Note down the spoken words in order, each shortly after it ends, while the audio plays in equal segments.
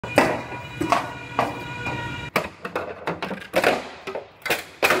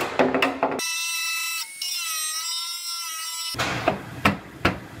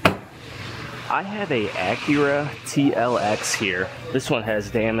I have a Acura TLX here. This one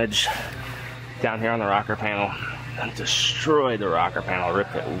has damage down here on the rocker panel. And destroyed the rocker panel,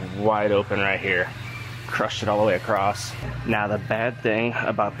 ripped it wide open right here. Crushed it all the way across. Now the bad thing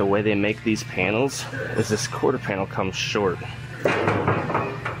about the way they make these panels is this quarter panel comes short.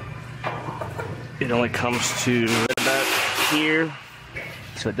 It only comes to about here,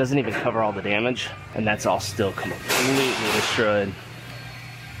 so it doesn't even cover all the damage, and that's all still completely destroyed.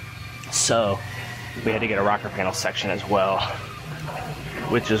 So we had to get a rocker panel section as well,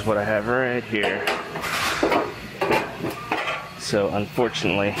 which is what I have right here. So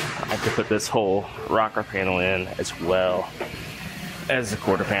unfortunately, I have to put this whole rocker panel in as well as the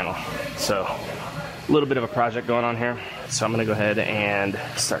quarter panel. So a little bit of a project going on here. So I'm gonna go ahead and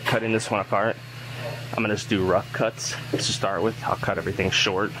start cutting this one apart. I'm gonna just do rough cuts to start with. I'll cut everything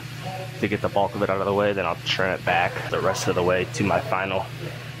short to get the bulk of it out of the way, then I'll trim it back the rest of the way to my final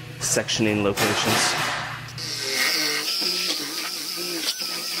sectioning locations.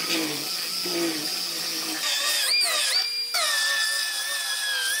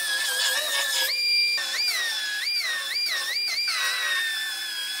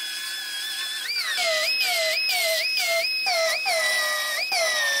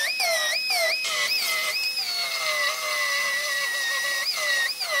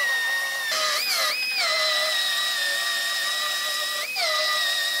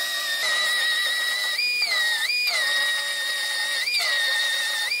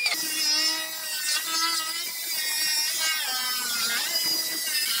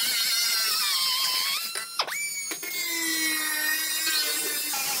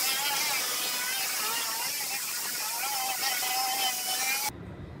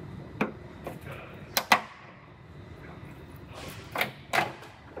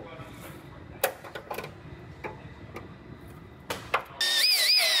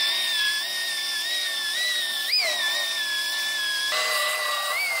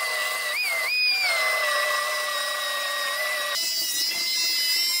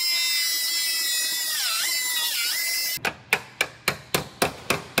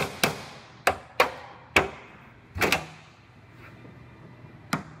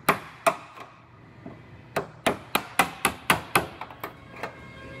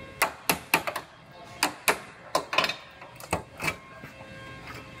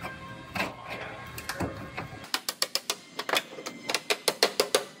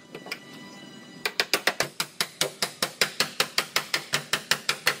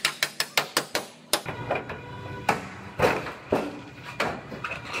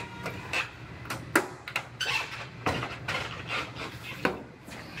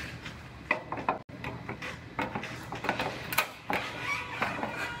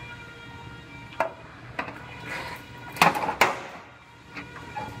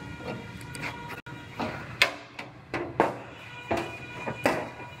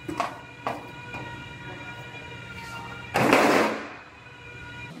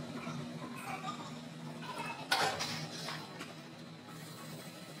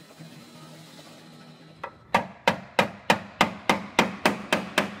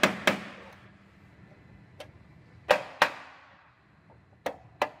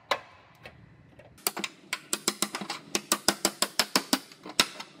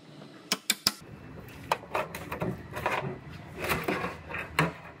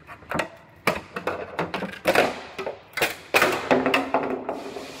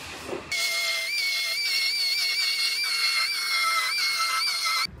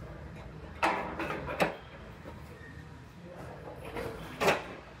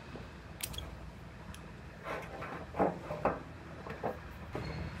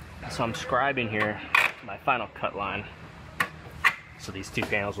 So I'm scribing here my final cut line, so these two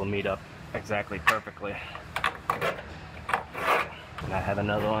panels will meet up exactly perfectly. And I have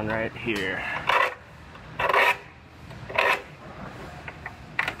another one right here.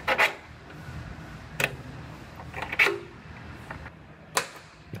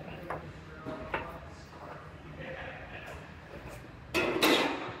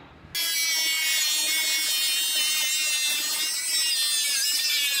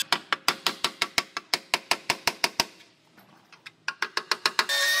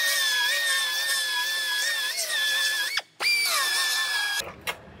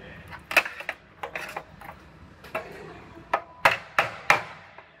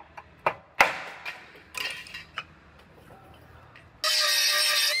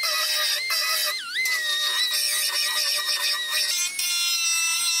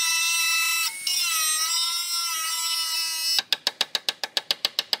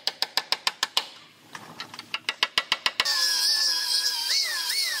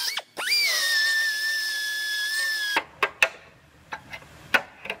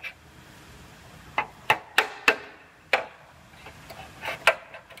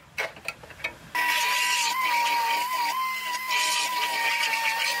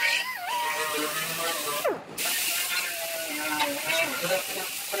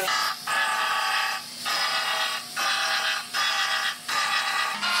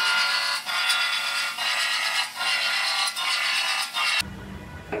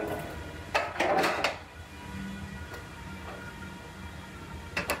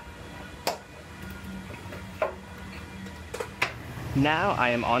 Now I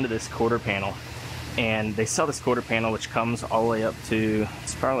am onto this quarter panel, and they sell this quarter panel which comes all the way up to,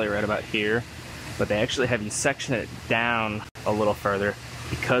 it's probably right about here, but they actually have you section it down a little further,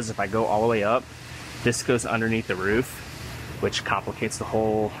 because if I go all the way up, this goes underneath the roof, which complicates the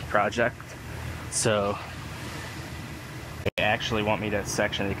whole project. So they actually want me to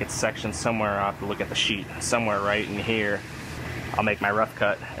section it. It gets sectioned somewhere, I'll have to look at the sheet, somewhere right in here. I'll make my rough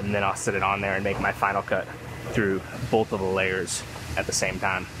cut, and then I'll sit it on there and make my final cut through both of the layers at the same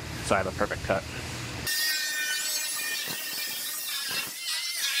time, so I have a perfect cut.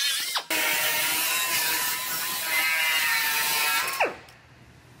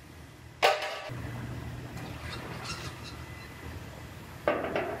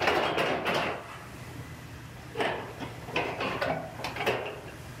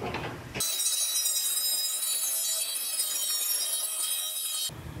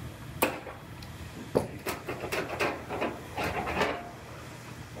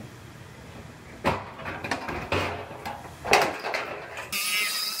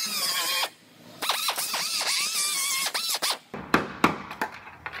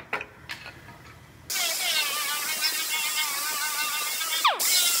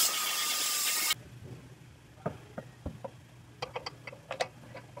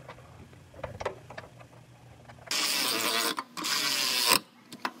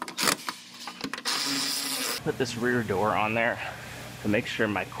 Put this rear door on there to make sure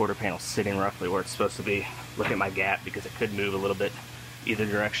my quarter panel's sitting roughly where it's supposed to be. Look at my gap because it could move a little bit either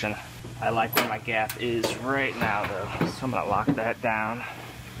direction. I like where my gap is right now though, so I'm gonna lock that down.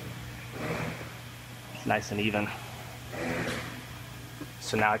 It's nice and even.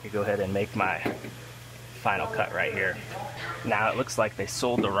 So now I could go ahead and make my final cut right here. Now it looks like they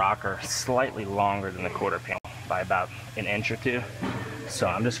sold the rocker slightly longer than the quarter panel by about an inch or two. So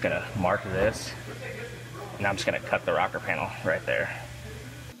I'm just gonna mark this, and I'm just gonna cut the rocker panel right there.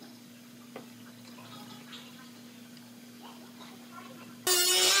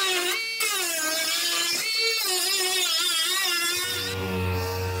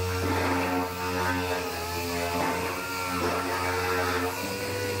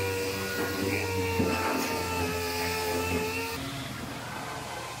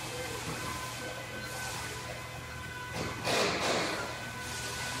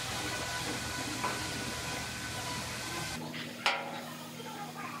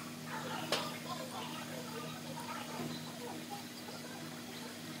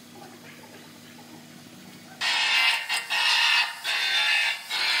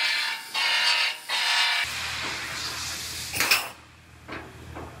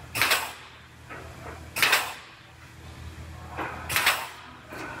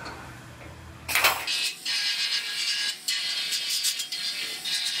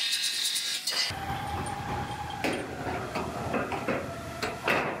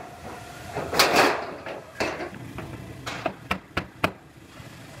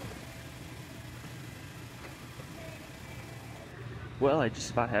 Well, I just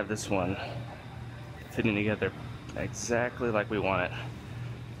about have this one fitting together exactly like we want it.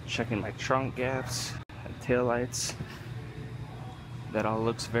 Checking my trunk gaps and tail lights. That all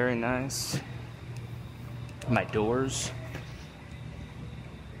looks very nice. My doors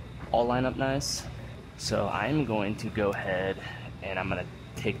all line up nice. So I'm going to go ahead and I'm going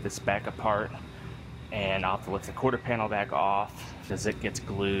to take this back apart, and I'll have to lift the quarter panel back off because it gets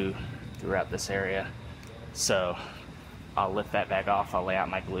glue throughout this area. So I'll lift that back off, I'll lay out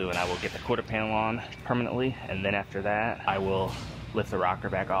my glue, and I will get the quarter panel on permanently, and then after that I will lift the rocker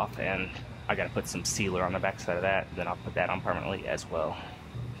back off, and I gotta put some sealer on the back side of that, then I'll put that on permanently as well.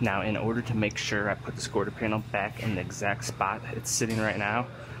 Now, in order to make sure I put this quarter panel back in the exact spot it's sitting right now,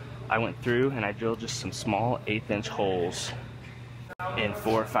 I went through and I drilled just some small 1/8" holes in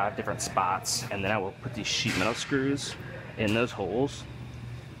 4 or 5 different spots, and then I will put these sheet metal screws in those holes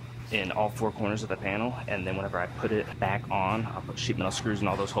in all 4 corners of the panel, and then whenever I put it back on, I'll put sheet metal screws in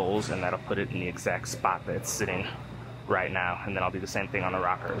all those holes, and that'll put it in the exact spot that it's sitting right now, and then I'll do the same thing on the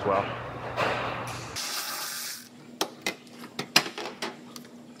rocker as well.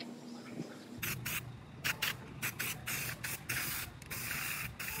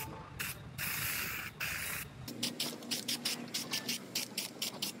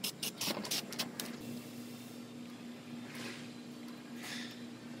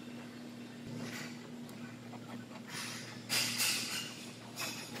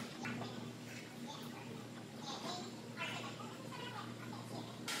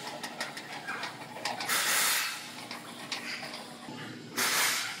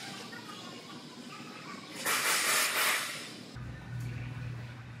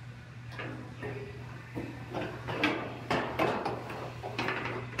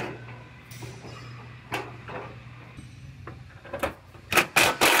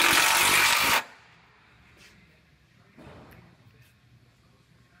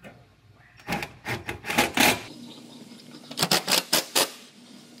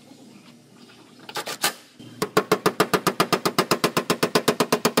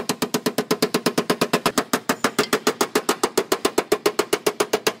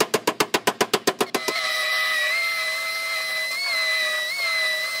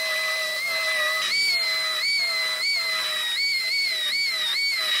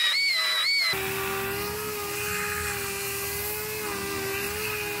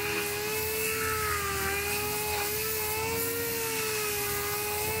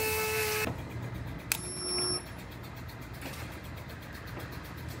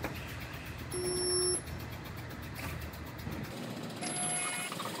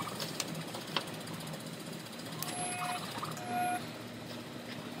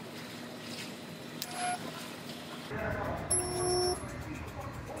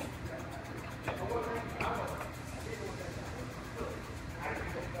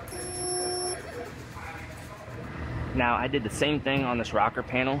 Now I did the same thing on this rocker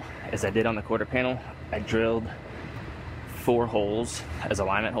panel as I did on the quarter panel. I drilled 4 holes as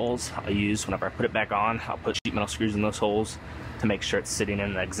alignment holes. I'll use whenever I put it back on. I'll put sheet metal screws in those holes to make sure it's sitting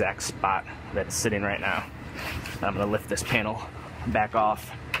in the exact spot that it's sitting right now. I'm going to lift this panel back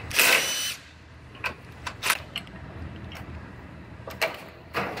off.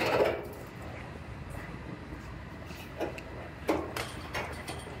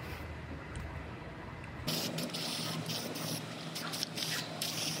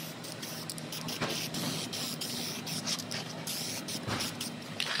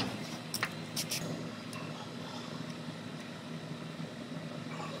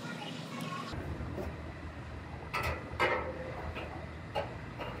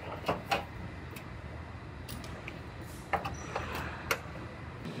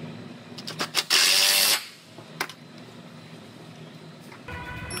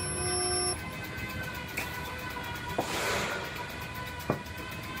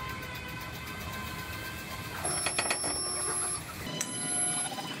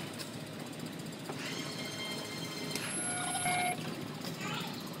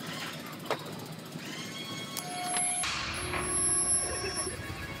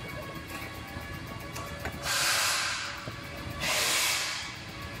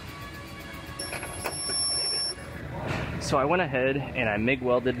 So I went ahead and I MIG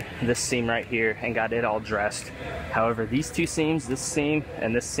welded this seam right here and got it all dressed. However, these 2 seams, this seam,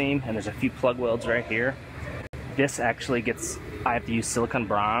 and there's a few plug welds right here. This actually I have to use silicone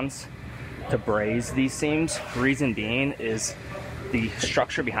bronze to braze these seams. Reason being is the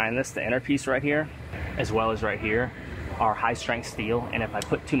structure behind this, the inner piece right here, as well as right here, are high strength steel, and if I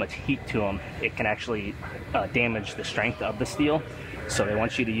put too much heat to them, it can actually damage the strength of the steel. So they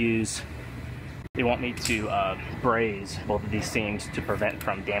want me to braze both of these seams to prevent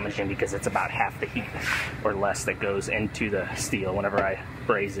from damaging, because it's about half the heat or less that goes into the steel whenever I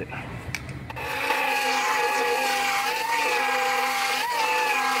braze it.